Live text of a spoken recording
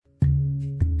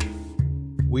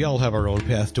We all have our own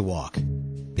path to walk.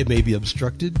 It may be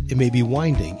obstructed, it may be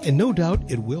winding, and no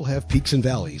doubt it will have peaks and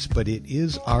valleys, but it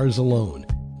is ours alone.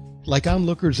 Like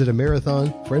onlookers at a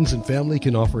marathon, friends and family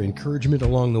can offer encouragement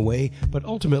along the way, but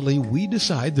ultimately we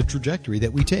decide the trajectory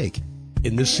that we take.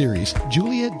 In this series,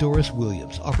 Juliet Doris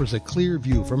Williams offers a clear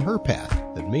view from her path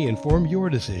that may inform your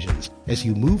decisions as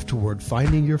you move toward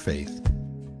finding your faith.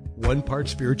 One part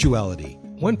spirituality,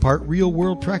 one part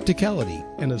real-world practicality,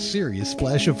 and a serious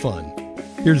splash of fun.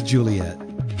 Here's Juliet.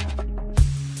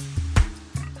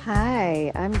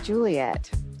 Hi, I'm Juliet.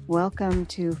 Welcome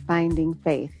to Finding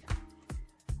Faith.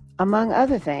 Among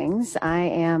other things, I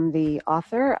am the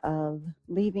author of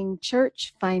Leaving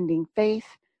Church, Finding Faith,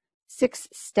 6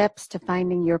 Steps to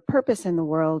Finding Your Purpose in the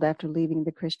World After Leaving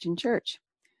the Christian Church.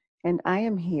 And I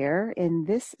am here in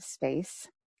this space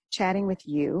chatting with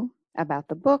you about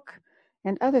the book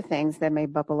and other things that may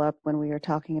bubble up when we are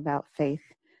talking about faith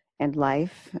and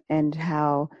life and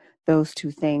how those two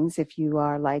things, if you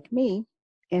are like me,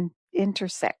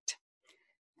 intersect.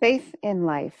 Faith and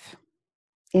life.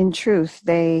 In truth,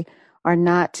 they are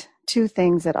not two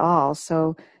things at all.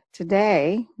 So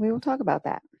today we will talk about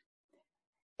that.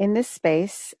 In this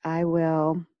space, I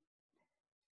will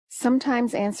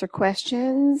sometimes answer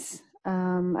questions.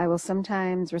 I will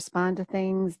sometimes respond to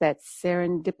things that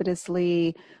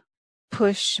serendipitously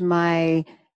push my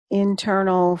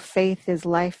internal faith is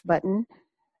life button.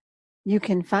 You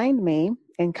can find me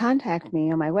and contact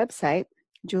me on my website,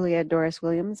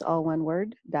 JulietDorisWilliams, all one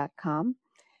word, .com.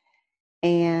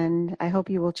 And I hope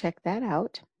you will check that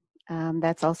out.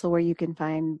 That's also where you can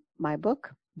find my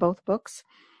book, both books.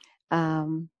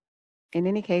 In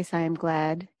any case, I am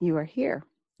glad you are here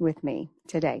with me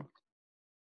today.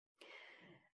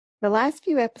 The last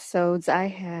few episodes, I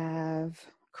have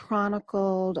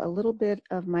chronicled a little bit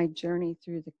of my journey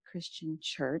through the Christian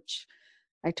church.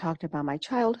 I talked about my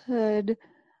childhood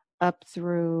up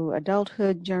through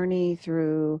adulthood journey,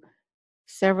 through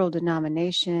several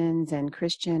denominations and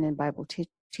Christian and Bible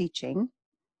teaching.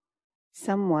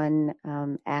 Someone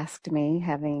asked me,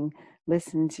 having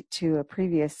listened to a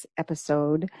previous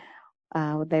episode,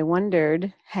 they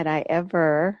wondered, had I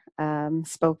ever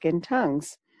spoke in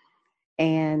tongues?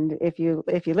 And if you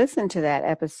listen to that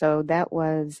episode, that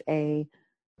was a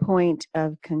point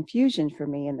of confusion for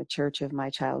me in the church of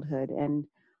my childhood. And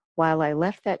while I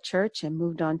left that church and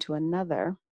moved on to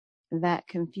another, that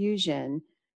confusion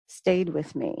stayed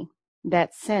with me.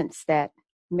 That sense that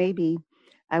maybe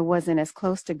I wasn't as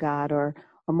close to God, or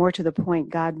more to the point,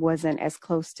 God wasn't as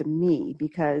close to me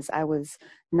because I was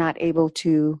not able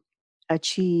to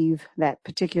achieve that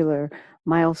particular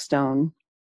milestone.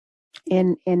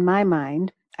 In my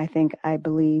mind, I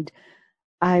believed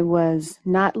I was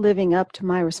not living up to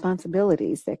my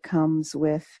responsibilities that comes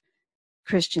with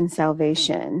Christian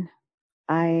salvation.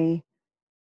 I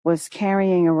was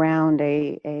carrying around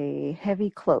a heavy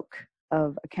cloak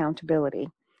of accountability.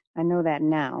 I know that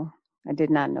now. I did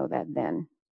not know that then.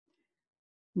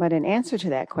 But in answer to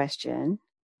that question,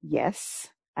 yes,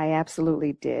 I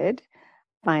absolutely did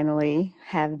finally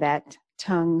have that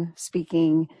tongue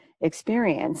speaking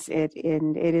experience. It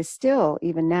is still,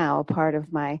 even now, a part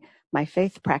of my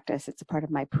faith practice. It's a part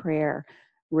of my prayer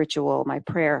ritual, my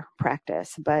prayer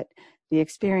practice. But the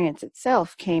experience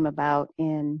itself came about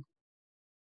in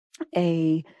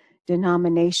a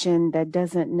denomination that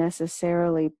doesn't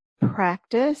necessarily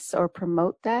practice or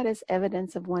promote that as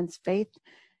evidence of one's faith.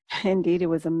 Indeed, it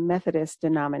was a Methodist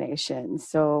denomination,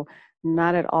 so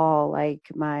not at all like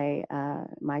my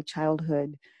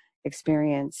childhood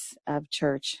experience of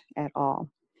church at all.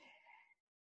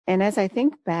 And as I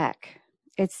think back,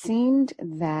 it seemed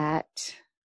that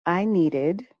I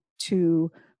needed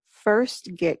to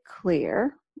first get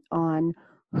clear on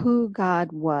who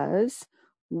God was,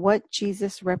 what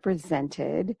Jesus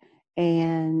represented,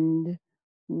 and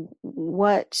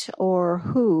what or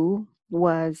who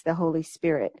was the Holy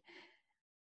Spirit.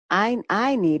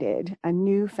 I needed a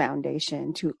new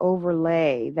foundation to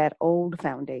overlay that old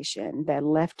foundation that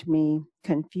left me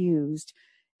confused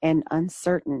and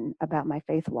uncertain about my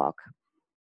faith walk.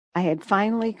 I had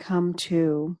finally come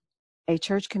to a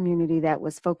church community that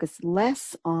was focused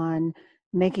less on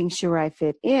making sure I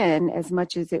fit in as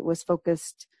much as it was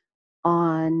focused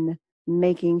on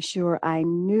making sure I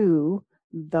knew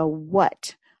the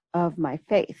what of my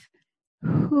faith.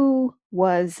 Who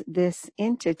was this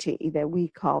entity that we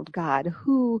called God?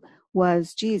 Who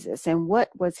was Jesus? And what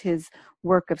was his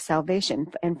work of salvation?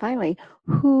 And finally,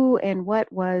 who and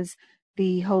what was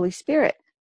the Holy Spirit?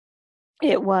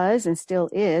 It was and still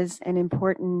is an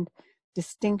important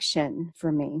distinction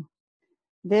for me.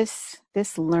 This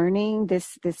learning,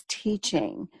 this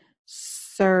teaching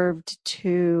served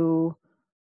to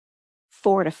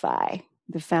fortify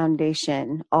the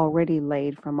foundation already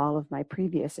laid from all of my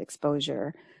previous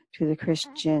exposure to the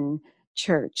Christian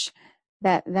church.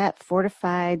 That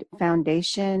fortified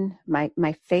foundation,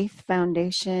 my faith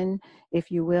foundation,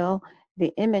 if you will,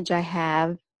 the image I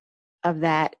have of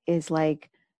that is like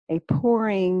a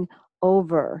pouring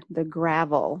over the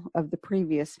gravel of the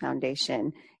previous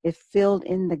foundation. It filled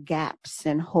in the gaps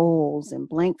and holes and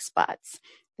blank spots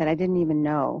that I didn't even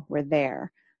know were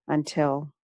there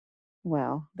until,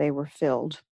 well, they were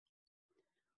filled.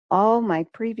 All my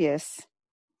previous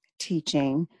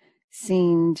teaching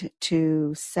seemed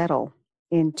to settle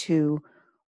into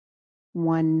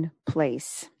one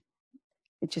place.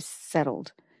 It just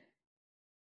settled.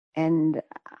 And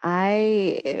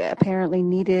I apparently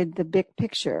needed the big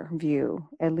picture view.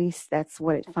 At least that's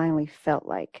what it finally felt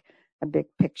like, a big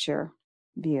picture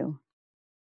view.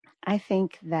 I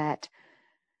think that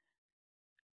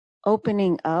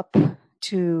opening up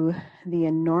to the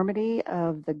enormity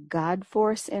of the God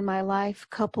force in my life,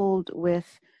 coupled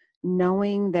with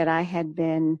knowing that I had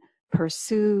been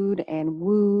pursued and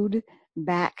wooed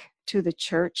back to the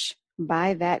church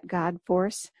by that God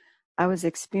force, I was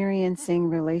experiencing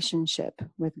relationship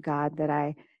with God that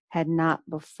I had not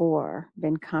before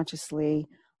been consciously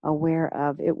aware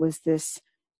of. It was this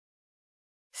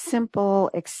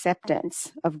simple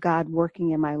acceptance of God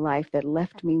working in my life that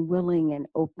left me willing and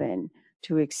open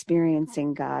to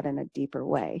experiencing God in a deeper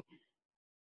way.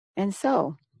 And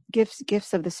so,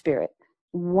 gifts of the Spirit,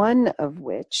 one of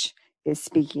which is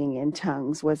speaking in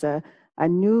tongues, was a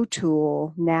new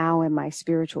tool now in my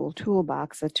spiritual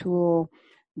toolbox, a tool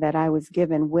that I was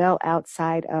given well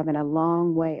outside of and a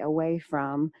long way away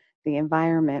from the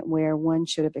environment where one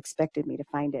should have expected me to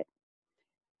find it.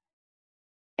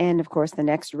 And of course, the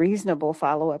next reasonable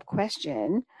follow-up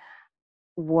question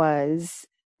was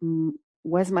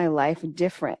my life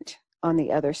different on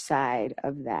the other side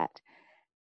of that?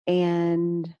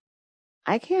 And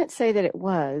I can't say that it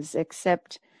was,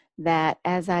 except that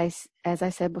as I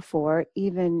said before,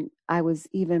 I was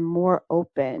even more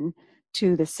open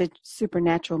to the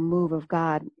supernatural move of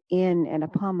God in and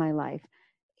upon my life.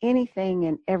 Anything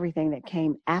and everything that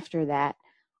came after that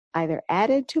either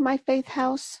added to my faith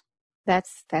house,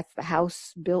 that's the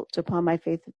house built upon my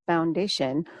faith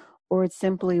foundation, or it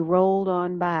simply rolled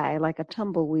on by like a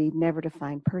tumbleweed, never to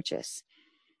find purchase.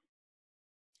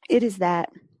 It is that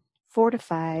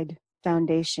fortified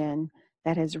foundation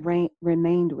that has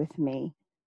remained with me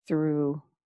through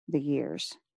the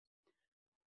years.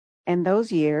 And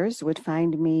those years would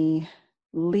find me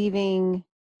leaving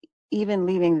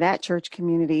that church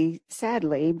community,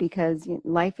 sadly, because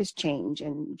life has changed,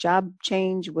 and job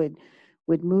change would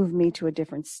move me to a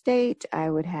different state. I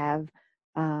would have,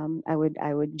 I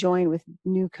would join with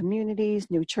new communities,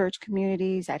 new church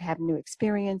communities. I'd have new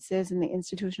experiences in the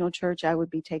institutional church. I would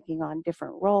be taking on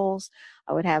different roles.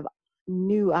 I would have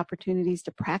new opportunities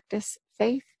to practice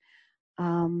faith,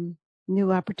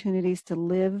 new opportunities to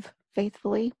live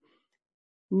faithfully.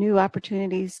 New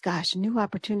opportunities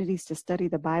to study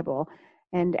the Bible.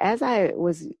 And as I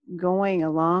was going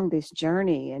along this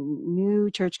journey in new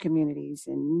church communities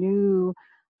and new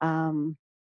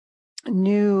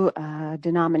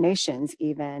denominations,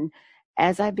 even,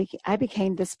 as I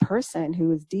became this person who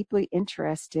was deeply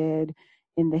interested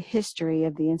in the history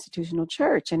of the institutional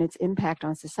church and its impact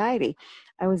on society.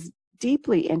 I was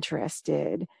deeply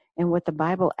interested in what the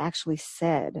Bible actually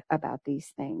said about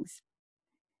these things.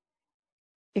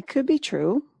 It could be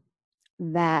true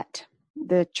that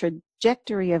the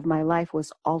trajectory of my life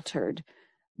was altered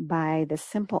by the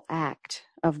simple act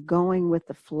of going with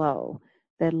the flow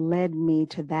that led me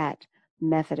to that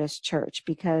Methodist church,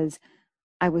 because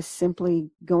I was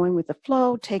simply going with the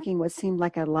flow, taking what seemed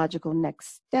like a logical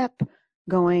next step,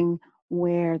 going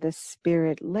where the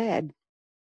Spirit led.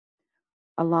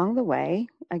 Along the way,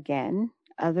 again,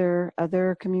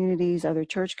 other communities, other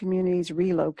church communities,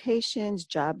 relocations,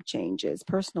 job changes,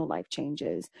 personal life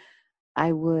changes.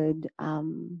 I would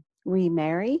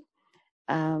remarry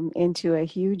into a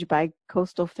huge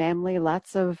bi-coastal family,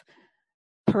 lots of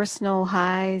personal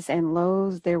highs and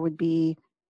lows. There would be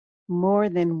more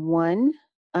than one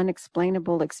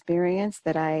unexplainable experience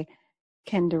that I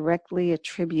can directly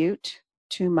attribute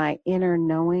to my inner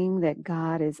knowing that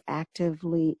God is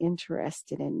actively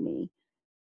interested in me.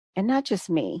 And not just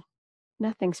me,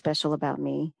 nothing special about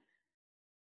me.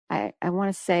 I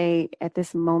want to say at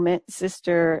this moment,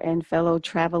 sister and fellow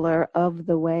traveler of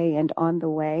the way and on the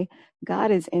way, God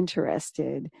is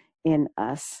interested in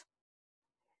us.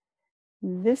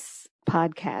 This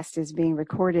podcast is being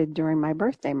recorded during my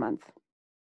birthday month.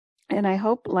 And I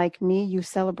hope, like me, you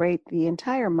celebrate the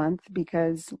entire month,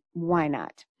 because why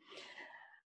not?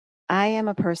 I am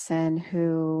a person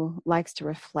who likes to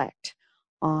reflect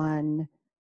on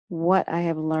what I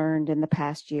have learned in the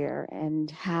past year and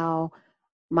how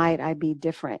might I be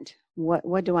different.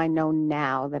 What do I know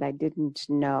now that I didn't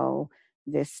know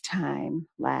this time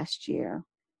last year?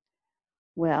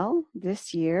 Well,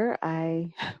 this year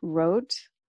I wrote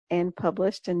and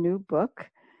published a new book,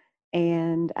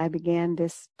 and I began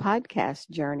this podcast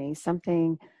journey,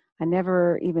 something I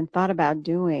never even thought about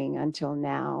doing until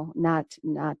now, not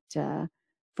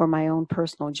for my own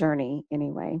personal journey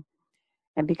anyway.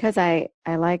 And because I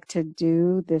like to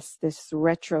do this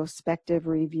retrospective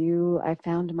review, I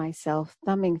found myself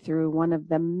thumbing through one of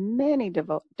the many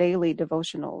daily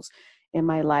devotionals in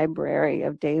my library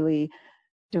of daily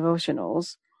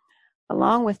devotionals,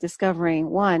 along with discovering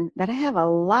one that I have a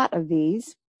lot of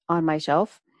these on my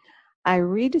shelf. I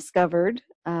rediscovered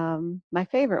my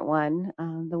favorite one,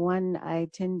 the one I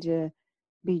tend to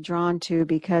be drawn to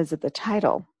because of the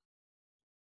title,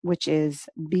 which is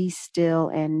Be Still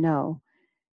and Know.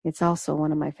 It's also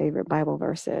one of my favorite Bible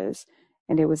verses,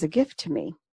 and it was a gift to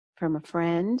me from a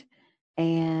friend,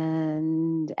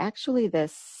 and actually the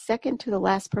second to the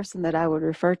last person that I would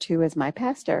refer to as my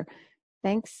pastor.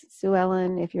 Thanks, Sue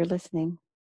Ellen, if you're listening.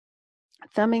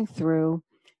 Thumbing through,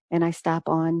 and I stop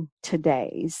on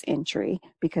today's entry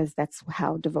because that's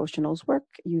how devotionals work.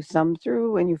 You thumb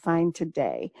through and you find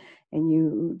today, and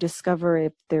you discover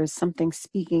if there's something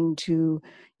speaking to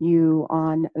you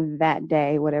on that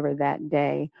day, whatever that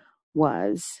day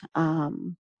was.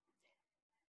 And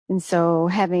so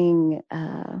having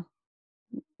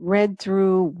read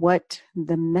through what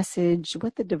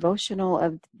the devotional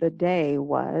of the day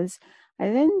was, I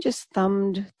then just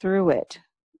thumbed through it,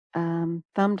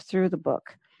 thumbed through the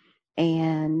book,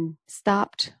 and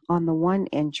stopped on the one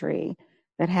entry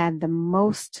that had the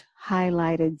most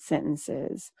highlighted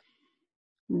sentences.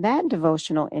 That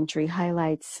devotional entry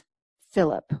highlights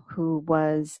Philip, who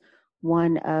was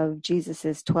one of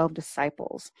Jesus's 12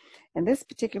 disciples. And this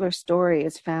particular story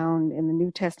is found in the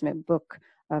New Testament book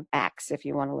of Acts, if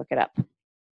you want to look it up.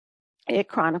 It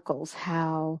chronicles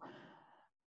how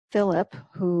Philip,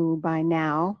 who by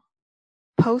now,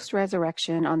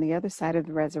 post-resurrection, on the other side of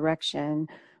the resurrection,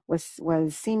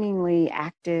 was seemingly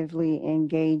actively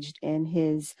engaged in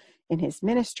his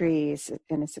ministry,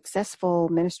 in a successful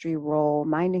ministry role,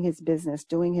 minding his business,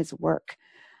 doing his work.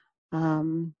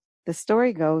 The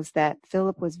story goes that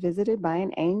Philip was visited by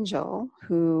an angel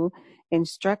who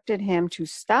instructed him to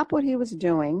stop what he was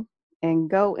doing and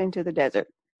go into the desert.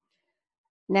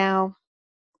 Now,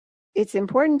 it's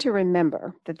important to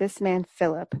remember that this man,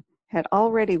 Philip, had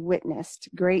already witnessed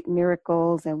great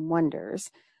miracles and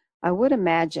wonders. I would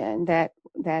imagine that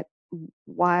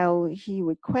while he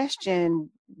would question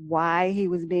why he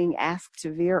was being asked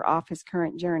to veer off his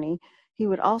current journey, he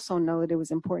would also know that it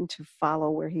was important to follow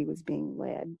where he was being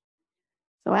led.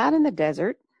 So out in the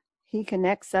desert, he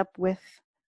connects up with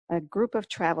a group of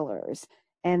travelers,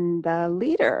 and the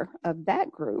leader of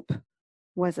that group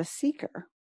was a seeker.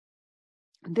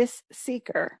 This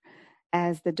seeker,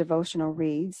 as the devotional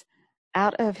reads,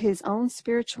 out of his own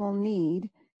spiritual need,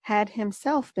 had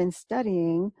himself been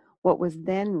studying what was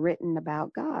then written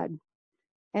about God.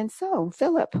 And so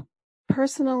Philip,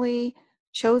 personally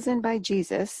chosen by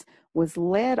Jesus, was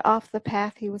led off the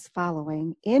path he was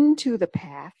following into the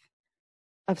path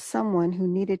of someone who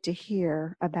needed to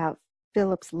hear about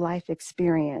Philip's life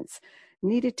experience,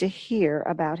 needed to hear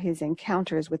about his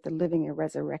encounters with the living and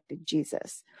resurrected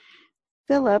Jesus.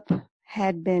 Philip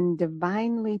had been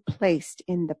divinely placed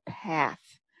in the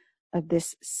path of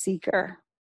this seeker.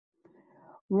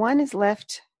 One is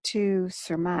left to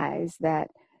surmise that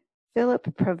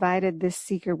Philip provided this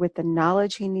seeker with the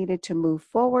knowledge he needed to move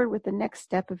forward with the next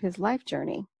step of his life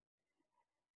journey.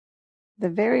 The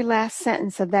very last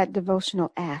sentence of that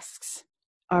devotional asks,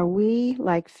 are we,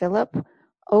 like Philip,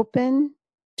 open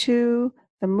to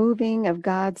the moving of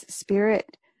God's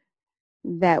Spirit,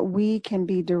 that we can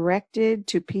be directed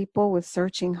to people with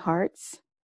searching hearts?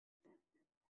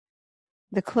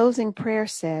 The closing prayer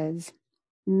says,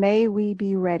 may we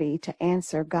be ready to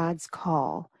answer God's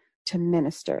call to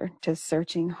minister to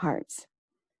searching hearts.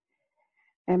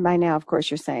 And by now, of course,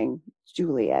 you're saying,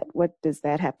 Juliet, what does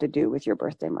that have to do with your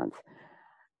birthday month?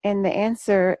 And the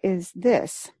answer is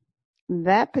this.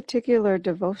 That particular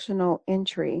devotional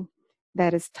entry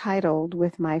that is titled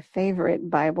with my favorite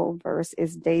Bible verse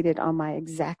is dated on my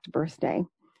exact birthday.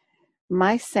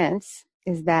 My sense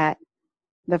is that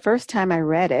the first time I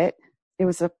read it, it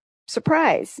was a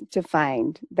surprise to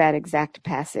find that exact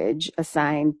passage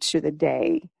assigned to the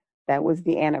day that was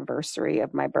the anniversary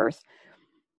of my birth.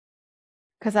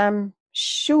 Because I'm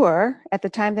sure, at the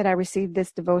time that I received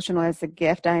this devotional as a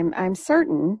gift, I'm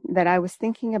certain that I was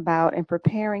thinking about and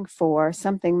preparing for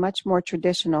something much more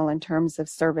traditional in terms of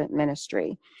servant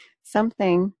ministry,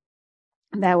 something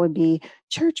that would be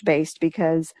church-based,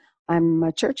 because I'm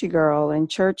a churchy girl, and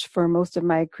church for most of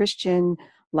my Christian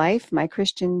life, my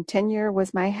Christian tenure,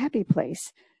 was my happy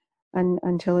place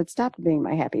until it stopped being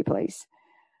my happy place.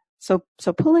 So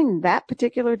pulling that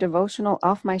particular devotional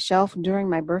off my shelf during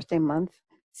my birthday month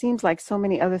seems like so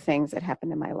many other things that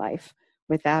happened in my life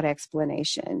without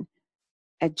explanation,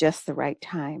 at just the right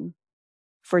time,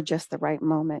 for just the right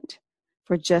moment,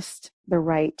 for just the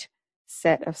right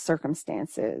set of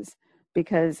circumstances,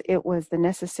 because it was the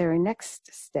necessary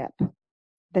next step,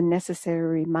 the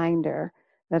necessary reminder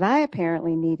that I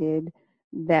apparently needed,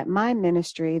 that my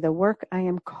ministry, the work I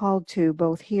am called to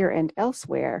both here and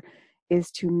elsewhere,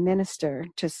 is to minister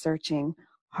to searching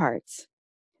hearts.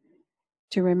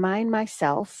 To remind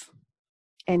myself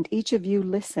and each of you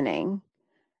listening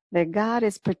that God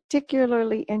is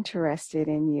particularly interested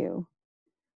in you,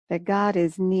 that God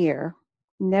is near,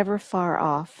 never far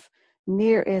off.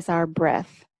 Near is our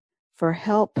breath, for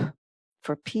help,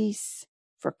 for peace,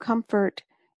 for comfort,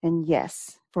 and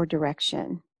yes, for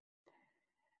direction.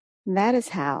 That is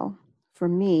how, for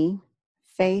me,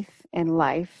 faith and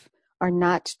life are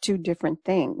not two different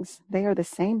things. They are the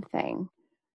same thing,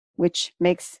 which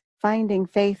makes finding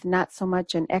faith not so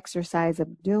much an exercise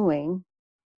of doing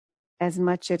as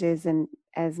much as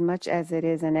it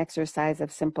is an exercise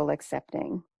of simple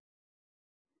accepting.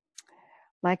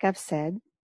 Like I've said,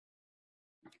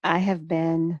 I have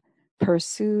been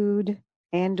pursued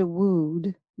and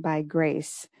wooed by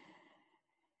grace.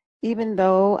 Even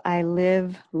though I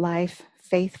live life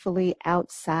faithfully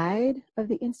outside of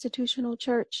the institutional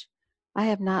church, I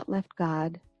have not left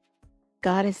God.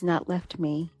 God has not left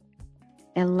me.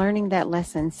 And learning that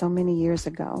lesson so many years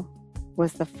ago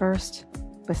was the first,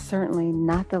 but certainly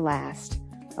not the last,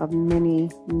 of many,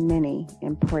 many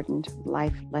important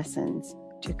life lessons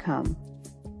to come.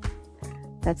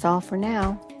 That's all for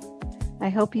now. I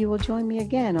hope you will join me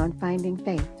again on Finding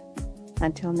Faith.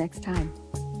 Until next time.